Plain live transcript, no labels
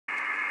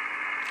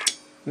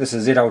This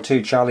is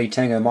ZL2 Charlie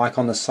Tango Mike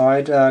on the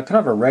side. Can I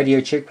have a radio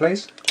check,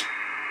 please?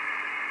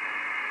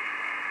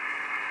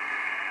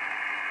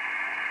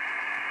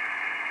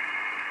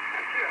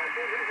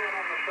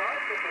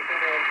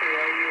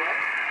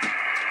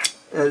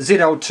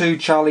 ZL2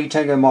 Charlie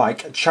Tango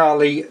Mike.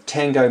 Charlie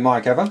Tango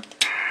Mike, over. ZL2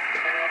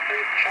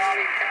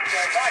 Charlie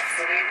Tango Mike.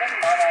 Good evening.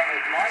 My name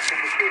is Mike in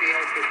the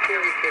studios with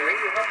Keri Keri.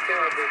 You're not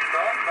terribly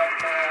strong,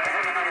 but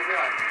have another go.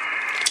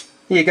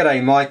 Yeah,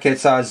 g'day Mike.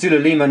 It's Zulu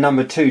Lima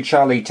number 2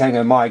 Charlie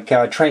Tango Mike,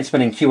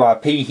 transmitting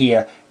QRP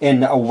here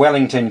in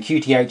Wellington,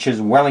 QTH's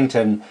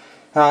Wellington.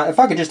 If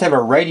I could just have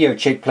a radio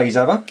check, please,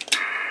 over. Yeah,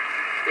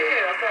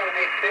 I've got an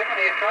X7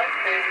 airtight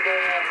and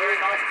very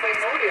nice clean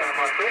audio,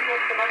 my friend.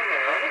 What's the name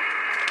there, over?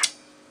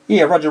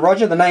 Yeah,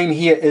 Roger. The name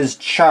here is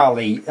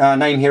Charlie.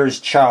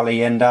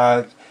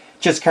 And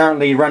just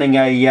currently running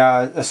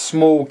a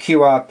small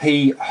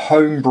QRP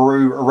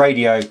homebrew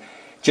radio.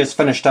 Just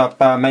finished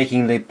up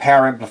making the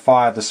power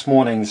amplifier this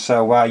morning,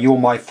 so you're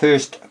my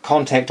first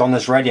contact on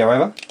this radio,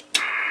 over. Oh, I'm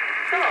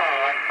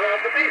proud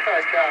to be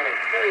so, Charlie.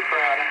 Very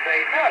proud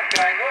indeed. No, it's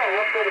going well.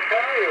 What sort of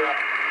power are you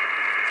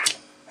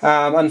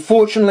running?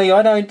 Unfortunately,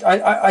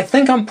 I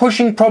think I'm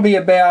pushing probably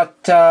about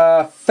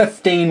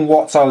 15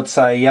 watts, I would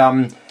say.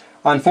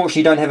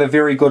 Unfortunately, don't have a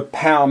very good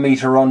power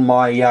meter on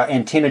my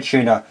antenna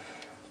tuner.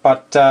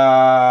 But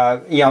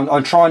yeah,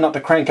 I'm trying not to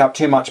crank up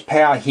too much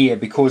power here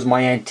because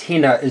my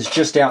antenna is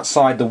just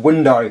outside the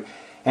window,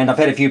 and I've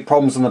had a few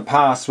problems in the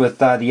past with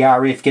the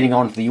RF getting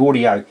onto the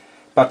audio.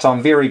 But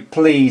I'm very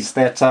pleased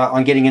that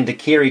I'm getting into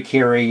Keri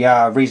Keri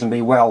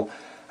reasonably well.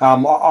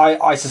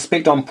 I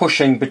suspect I'm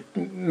pushing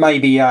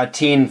maybe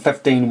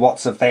 10-15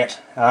 watts of that.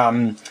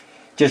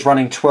 Just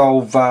running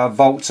 12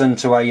 volts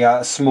into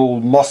a small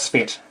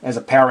MOSFET as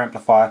a power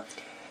amplifier.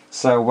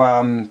 So,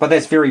 but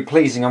that's very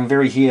pleasing. I'm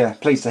very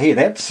pleased to hear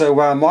that. So,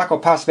 Mike, I'll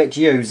pass back to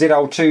you.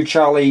 ZL2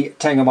 Charlie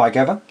Tango Mike,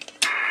 over.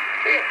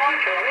 Yeah, fine,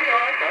 Charlie.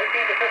 All right, 10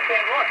 to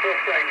 15 watts. That's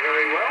going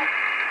very well.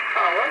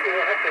 Oh, well,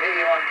 you'll have to hear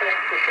you on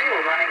Thanks for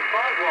Seal running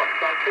 5 watts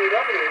on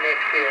 2W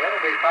next year.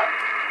 That'll be fun.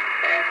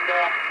 And,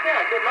 yeah,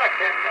 good luck.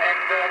 And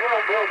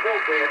well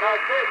built there. No,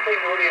 it's very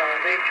clean audio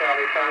indeed,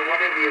 Charlie. So,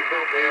 whatever you've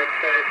built there,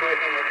 it's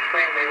working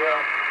extremely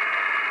well.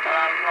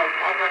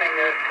 I'm running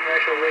a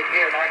commercial rig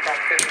here, an ICOM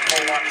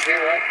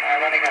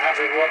 7410, running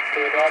 100 watts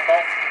to a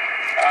dipole.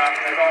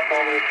 The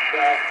dipole is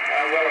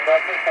well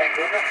above me, thank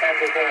goodness, and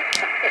there's a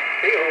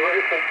steel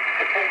roof and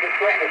a 10 to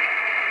 20.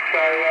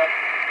 So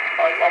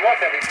I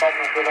was having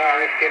problems with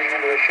RF getting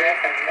into the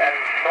shack and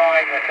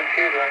trying the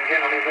computer and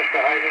generally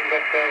misbehaving,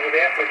 but with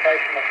the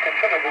application of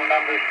considerable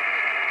numbers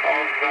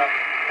of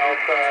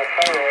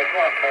toroids,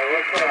 not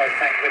toroids, what are those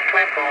things, the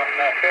clamp-on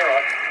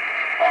ferrites,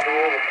 onto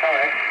all the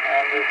coax,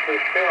 and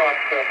there's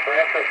ferrites for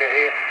Africa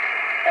here,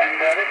 and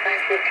that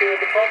seems to have cured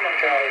the problem,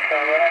 Charlie, so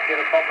I don't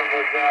get a problem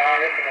with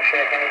RF in the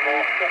shack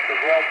anymore, just as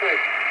well too.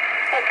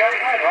 Okay,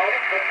 no problem,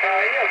 but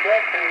yeah,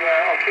 glad to,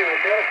 I'll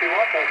QSL if you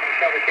want, I can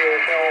shove a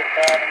QSL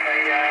card in the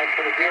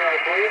sort of bureau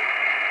for you,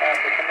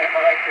 to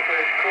commemorate your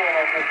first call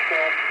on this,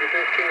 your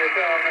first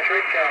QSL on this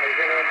rig, Charlie.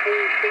 ZL2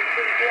 speaks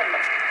in German,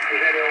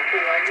 ZL2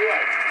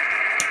 AUA.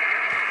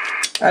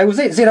 Was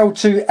that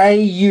ZL2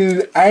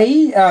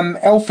 AUA,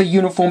 Alpha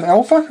Uniform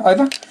Alpha,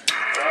 over?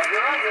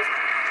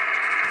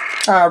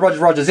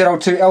 Roger.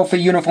 ZL2 Alpha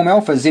Uniform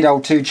Alpha,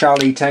 ZL2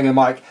 Charlie Tango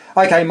Mike.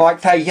 Okay,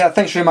 Mike, hey, yeah,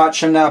 thanks very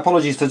much, and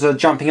apologies for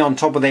jumping on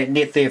top of that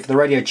net there for the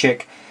radio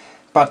check.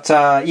 But,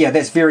 yeah,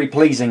 that's very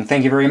pleasing.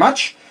 Thank you very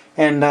much,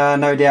 and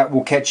no doubt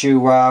we'll catch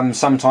you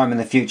sometime in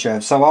the future.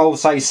 So I'll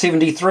say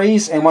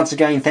 73s, and once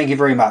again, thank you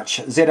very much.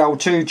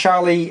 ZL2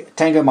 Charlie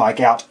Tango Mike,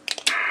 out.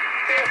 Yeah,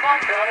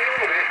 fine, Charlie, all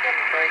the best.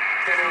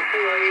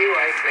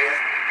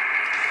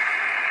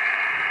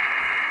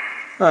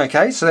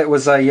 Okay, so that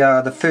was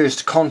the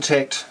first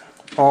contact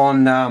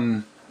on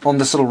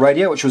this little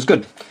radio, which was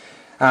good.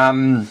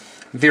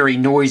 Very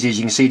noisy, as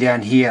you can see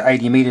down here,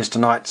 80 meters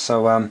tonight.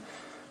 So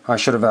I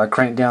should have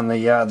cranked down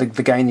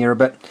the gain there a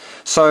bit.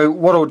 So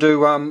what I'll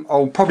do,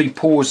 I'll probably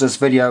pause this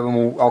video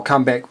and I'll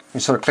come back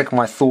and sort of collect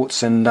my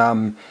thoughts and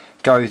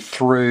go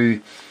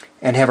through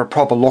and have a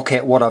proper look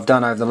at what I've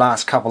done over the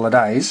last couple of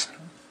days.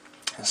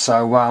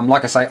 So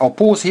like I say, I'll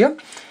pause here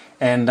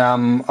and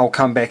I'll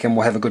come back and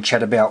we'll have a good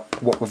chat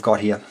about what we've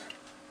got here.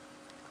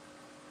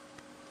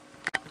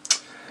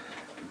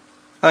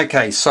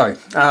 Okay, so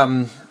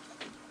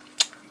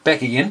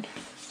back again.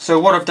 So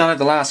what I've done over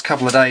the last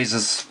couple of days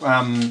is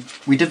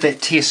we did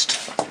that test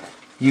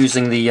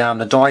using the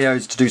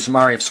diodes to do some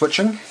RF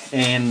switching,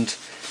 and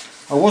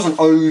I wasn't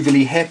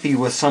overly happy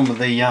with some of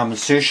the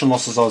insertion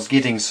losses I was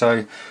getting.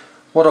 So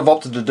what I've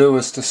opted to do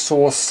is to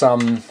source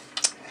some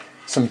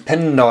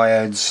pin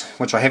diodes,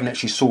 which I haven't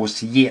actually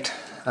sourced yet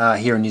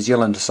here in New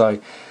Zealand. So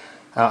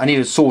I need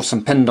to source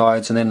some pin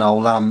diodes, and then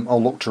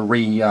I'll look to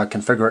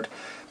reconfigure it.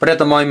 But at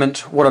the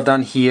moment, what I've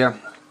done here,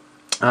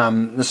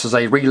 this is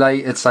a relay.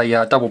 It's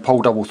a double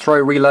pole, double throw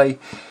relay,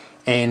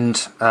 and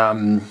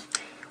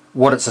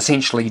what it's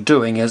essentially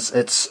doing is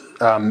it's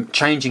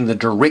changing the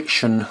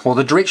direction. Well,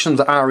 the direction of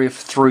the RF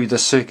through the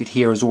circuit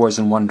here is always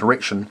in one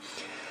direction,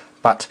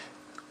 but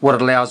what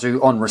it allows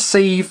you on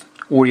receive,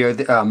 audio,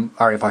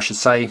 RF I should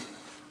say,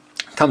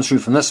 comes through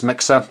from this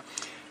mixer,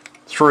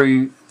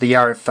 through the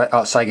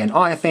RF, say again,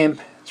 IF amp,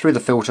 through the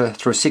filter,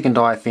 through a second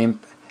IF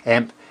amp,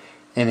 and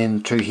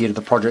then to here to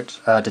the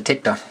project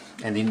detector,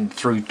 and then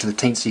through to the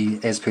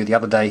teensy as per the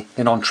other day.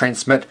 Then on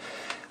transmit,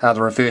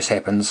 the reverse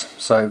happens.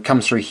 So it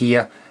comes through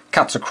here,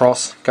 cuts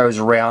across, goes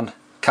around,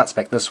 cuts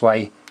back this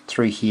way,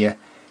 through here,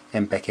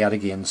 and back out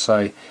again.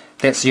 So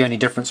that's the only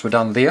difference we've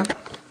done there.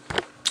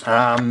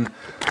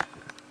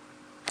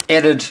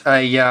 Added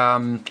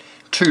a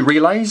 2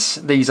 relays.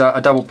 These are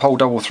a double pole,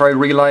 double throw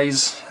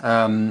relays,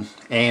 and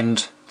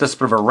this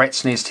bit of a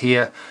rat's nest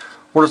here.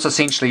 What it's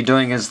essentially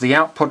doing is the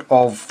output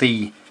of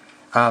the,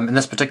 in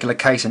this particular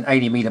case, an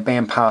 80 meter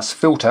bandpass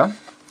filter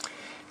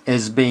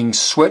is being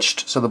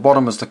switched. So the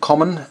bottom is the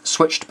common,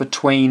 switched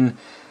between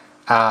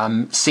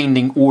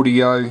sending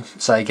audio,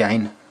 say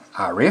again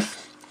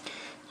RF,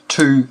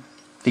 to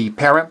the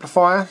power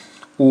amplifier,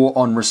 or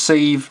on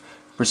receive,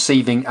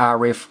 receiving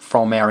RF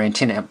from our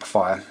antenna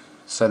amplifier.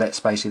 So that's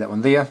basically that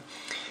one there.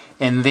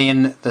 And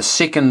then the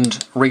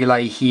second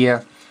relay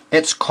here,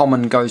 its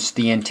common goes to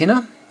the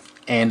antenna,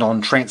 and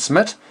on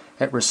transmit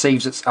it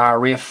receives its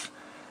RF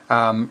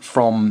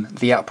from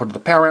the output of the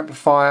power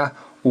amplifier,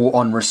 or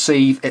on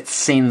receive it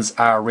sends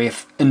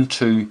RF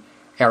into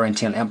our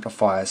antenna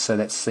amplifier. So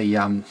that's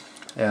the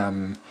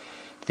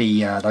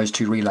those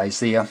 2 relays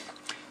there.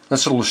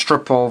 This little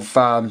strip of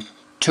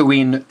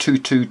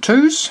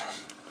 2N222s,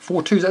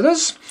 4 2s it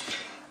is,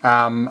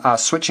 are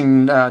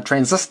switching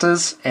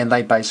transistors, and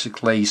they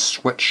basically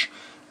switch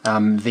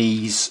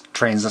these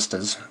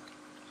transistors.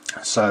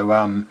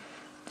 So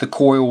the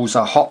coils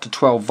are hot to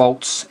 12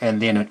 volts,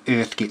 and then an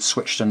earth gets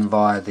switched in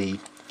via the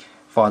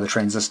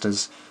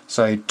transistors.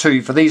 So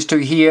 2 for these 2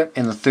 here,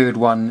 and the third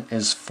one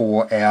is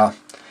for our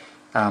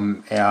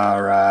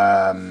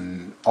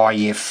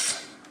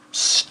IF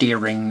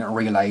steering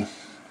relay,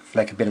 for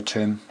lack of a better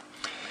term.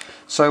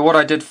 So what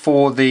I did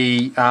for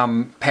the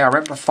power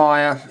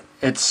amplifier,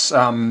 it's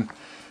a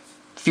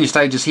few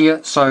stages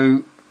here.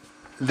 So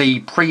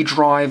the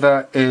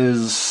pre-driver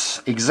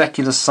is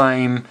exactly the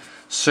same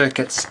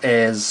circuit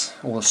as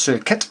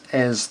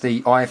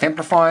the IF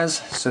amplifiers.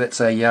 So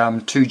that's a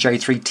 2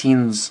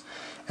 J310s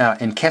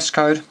in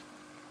Cascode,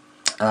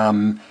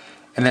 and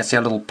that's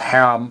our little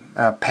power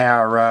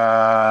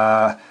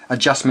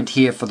adjustment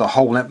here for the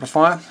whole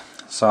amplifier.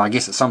 So I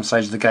guess at some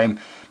stage of the game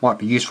might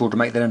be useful to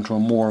make that into a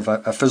more of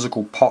a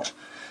physical pot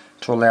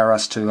to allow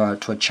us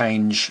to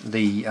change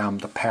the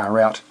power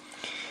out.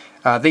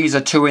 These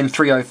are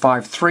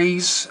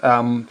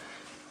 2N3053s.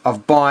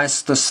 I've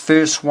biased this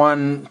first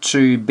one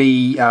to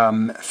be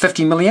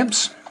 50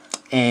 milliamps,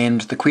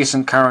 and the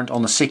quiescent current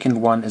on the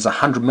second one is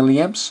 100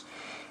 milliamps,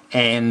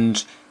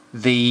 and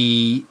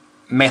the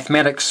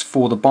mathematics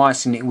for the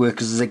biasing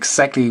network is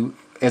exactly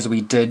as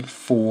we did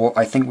for,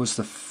 I think it was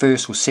the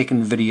first or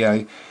second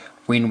video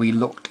when we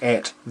looked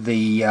at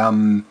the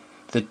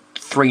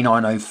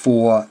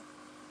 3904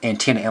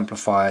 antenna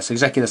amplifier. So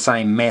exactly the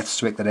same maths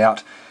to work that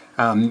out.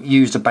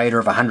 Used a beta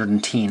of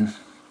 110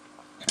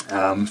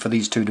 for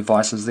these 2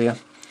 devices there.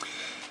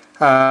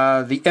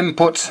 The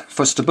input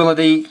for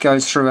stability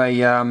goes through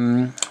a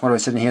what do I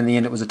say in here in the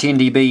end? It was a 10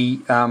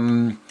 dB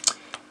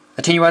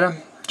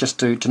attenuator, just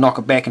to knock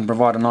it back and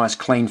provide a nice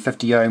clean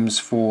 50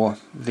 ohms for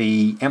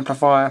the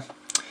amplifier.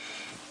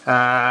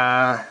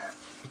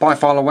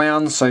 Bifilar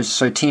wound,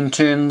 so 10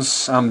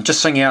 turns.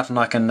 Just sing out and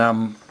I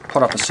can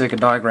put up a circuit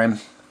diagram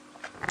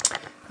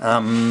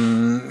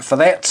for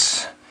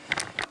that.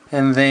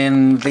 And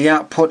then the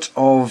output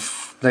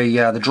of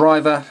the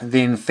driver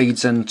then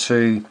feeds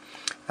into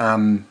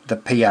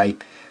the PA.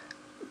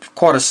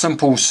 Quite a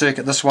simple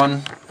circuit, this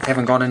one.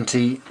 Haven't gone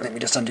into, let me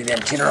just undo the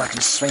antenna, I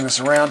can swing this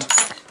around.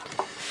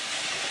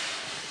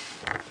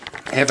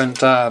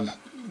 Haven't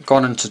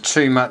gone into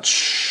too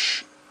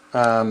much,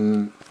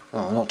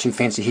 not too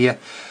fancy here.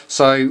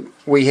 So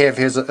we have,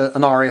 here's an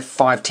RF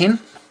 510,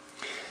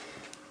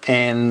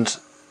 and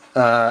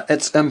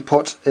its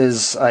input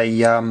is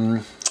a,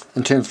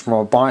 in terms from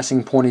a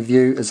biasing point of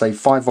view, is a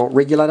 5 volt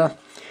regulator,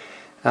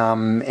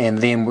 and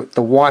then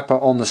the wiper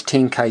on this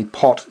 10k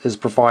pot is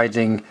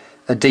providing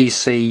a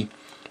DC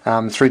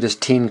through this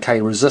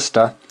 10k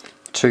resistor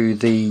to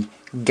the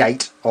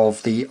gate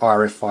of the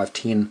RF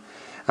 510.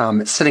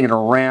 It's sitting at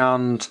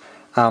around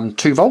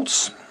 2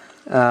 volts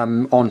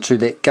onto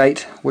that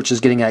gate, which is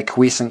getting a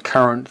quiescent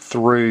current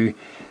through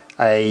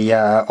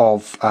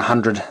of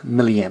 100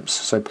 milliamps,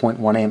 so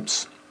 0.1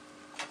 amps.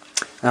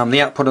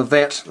 The output of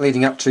that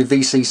leading up to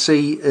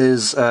VCC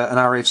is an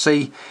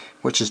RFC,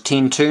 which is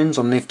 10 turns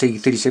on an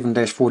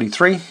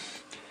FT37-43,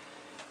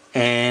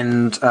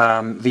 and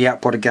the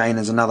output again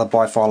is another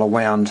bifilar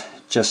wound,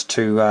 just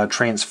to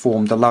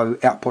transform the low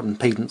output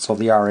impedance of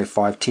the RF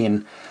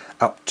 510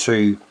 up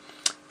to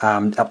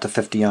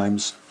 50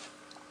 ohms.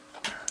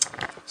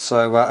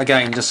 So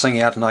again, just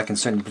sing out, and I can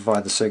certainly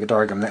provide the circuit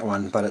diagram on that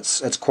one, but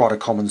it's quite a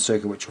common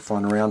circuit which you'll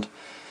find around.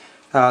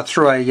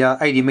 Through a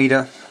 80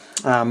 meter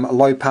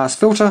low pass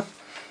filter,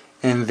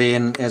 and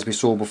then as we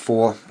saw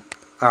before,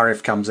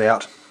 RF comes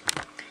out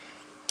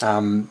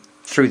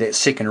through that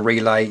second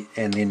relay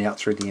and then out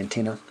through the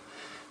antenna.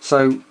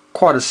 So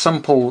quite a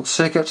simple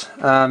circuit.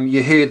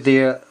 You heard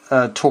there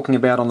talking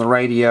about on the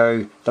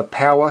radio the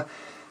power.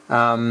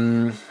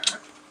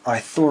 I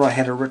thought I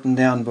had it written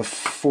down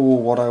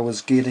before what I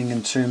was getting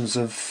in terms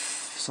of,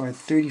 sorry,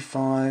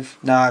 35.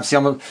 No, see,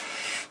 I'm a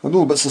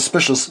little bit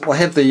suspicious. I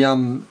had the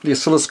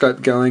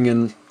oscilloscope going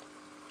and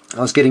I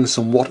was getting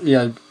some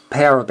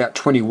power about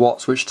 20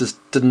 watts, which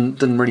just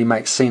didn't really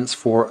make sense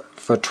for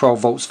 12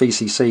 volts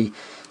VCC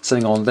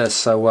sitting on this.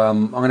 So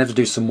I'm going to have to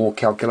do some more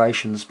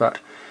calculations. But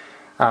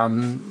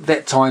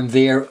that time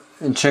there,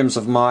 in terms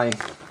of my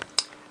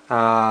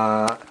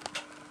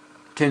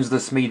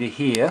this meter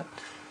here,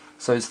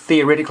 so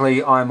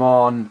theoretically I'm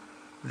on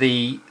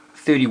the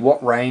 30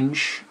 watt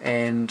range,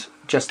 and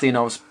just then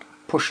I was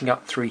pushing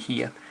up through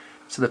here.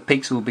 So the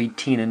peaks will be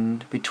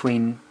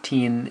between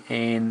 10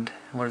 and,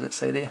 what does it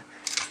say there?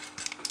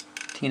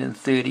 10 and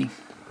 30.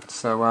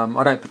 So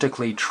I don't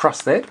particularly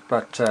trust that,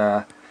 but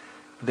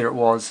there it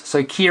was.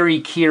 So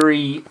Keri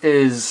Keri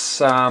is,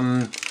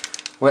 well,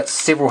 that's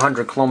several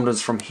hundred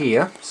kilometres from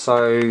here.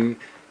 So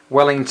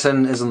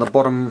Wellington is in the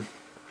bottom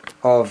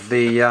of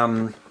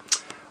the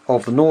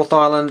North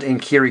Island,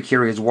 and Keri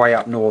Keri is way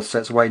up north, so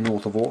that's way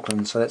north of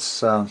Auckland. So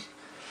that's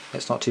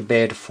not too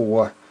bad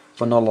for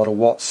not a lot of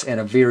watts and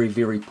a very,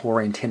 very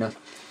poor antenna.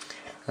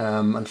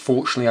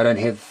 Unfortunately, I don't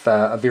have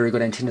a very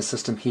good antenna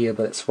system here,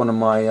 but it's one of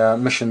my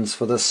missions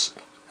for this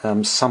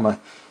summer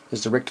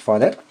is to rectify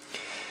that.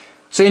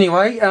 So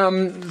anyway,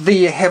 there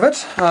you have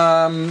it.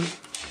 A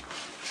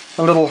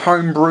little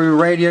homebrew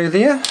radio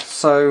there.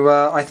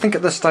 So I think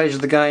at this stage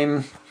of the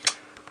game,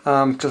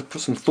 to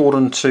put some thought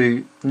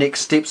into next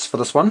steps for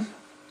this one.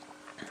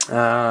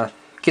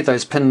 Get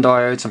those pin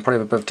diodes and probably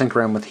have a bit of tinker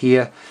around with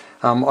here.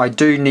 I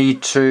do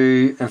need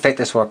to, in fact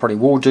that's what I probably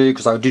will do,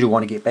 because I do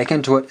want to get back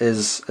into it,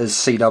 is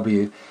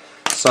CW.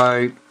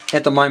 So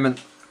at the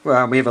moment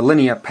we have a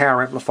linear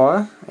power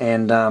amplifier,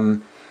 and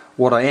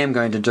what I am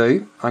going to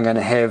do, I'm going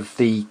to have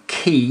the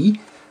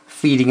key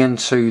feeding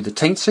into the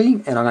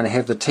teensy, and I'm going to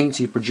have the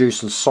teensy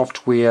produce in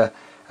software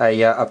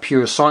a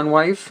pure sine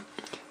wave,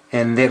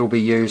 and that'll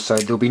be used, so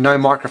there'll be no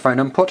microphone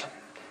input.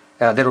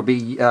 That'll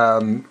be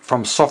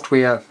from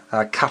software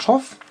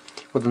cutoff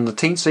within the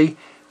teensy.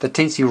 The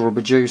teensy will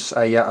produce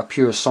a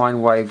pure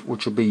sine wave,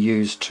 which will be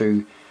used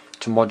to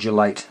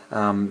modulate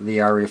the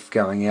RF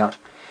going out.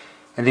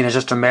 And then it's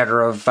just a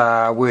matter of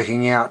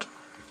working out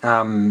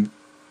in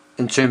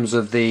terms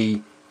of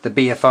the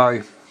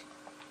BFO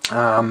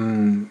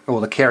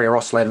or the carrier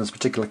oscillator in this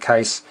particular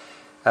case.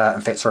 In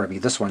fact, sorry, it'll be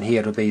this one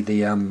here. It'll be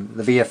the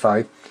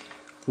VFO,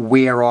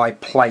 where I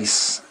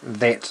place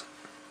that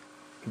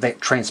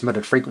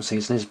transmitted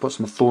frequencies, and just put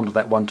some thought into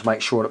that one to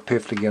make sure it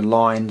perfectly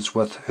aligns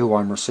with who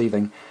I'm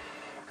receiving.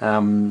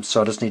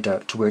 So I just need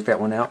to work that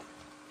one out.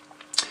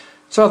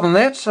 So other than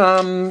that,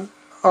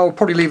 I'll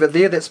probably leave it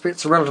there.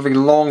 It's a relatively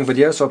long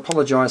video, so I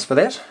apologise for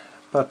that.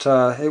 But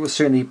it was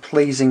certainly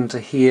pleasing to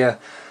hear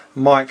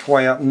Mike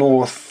way up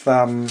north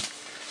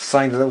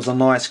saying that there was a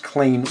nice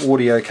clean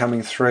audio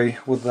coming through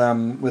with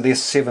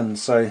S7.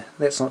 So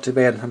that's not too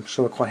bad. I'm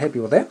sure we're quite happy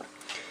with that.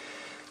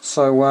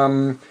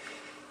 So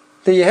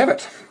there you have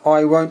it.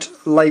 I won't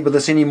labour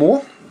this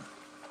anymore.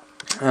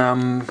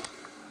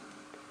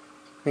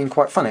 Been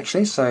quite fun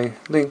actually, so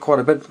learned quite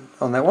a bit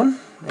on that one,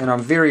 and I'm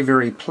very,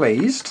 very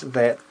pleased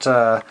that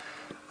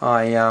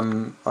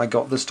I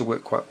got this to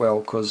work quite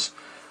well, because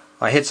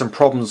I had some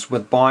problems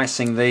with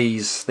biasing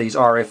these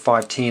RF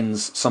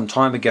 510s some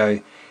time ago,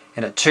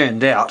 and it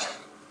turned out,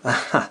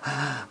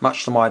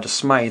 much to my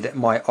dismay, that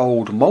my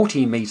old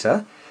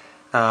multimeter,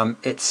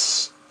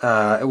 it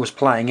was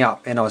playing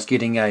up, and I was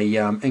getting a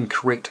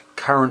incorrect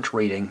current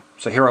reading.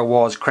 So here I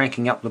was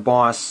cranking up the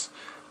bias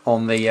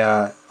on the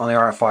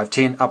RF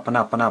 510 up and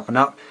up and up and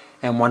up,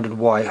 and wondered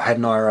why I had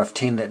an RF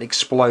 10 that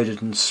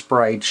exploded and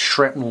sprayed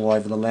shrapnel all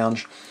over the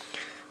lounge.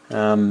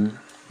 And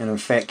in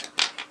fact,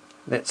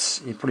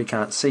 you probably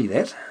can't see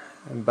that,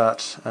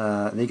 but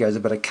there goes a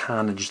bit of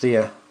carnage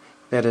there.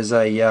 That is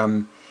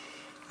a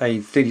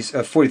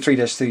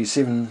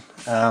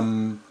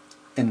 43-37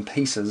 in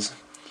pieces.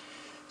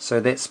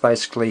 So that's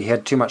basically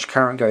had too much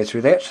current go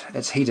through that.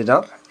 It's heated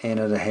up, and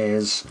it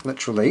has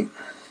literally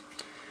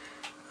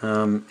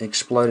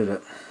exploded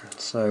it.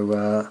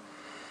 So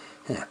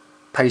yeah,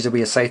 pays to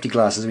wear safety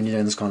glasses when you're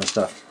doing this kind of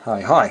stuff.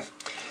 Hi.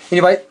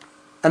 Anyway,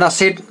 enough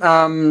said.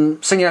 Seeing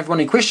if you've got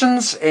any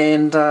questions,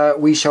 and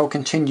we shall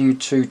continue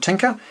to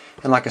tinker.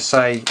 And like I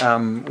say,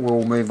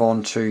 we'll move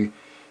on to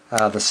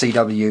the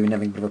CW and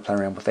having a bit of a play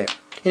around with that.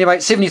 Anyway,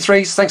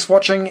 73s, thanks for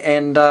watching,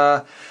 and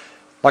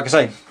like I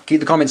say,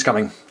 keep the comments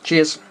coming.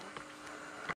 Cheers.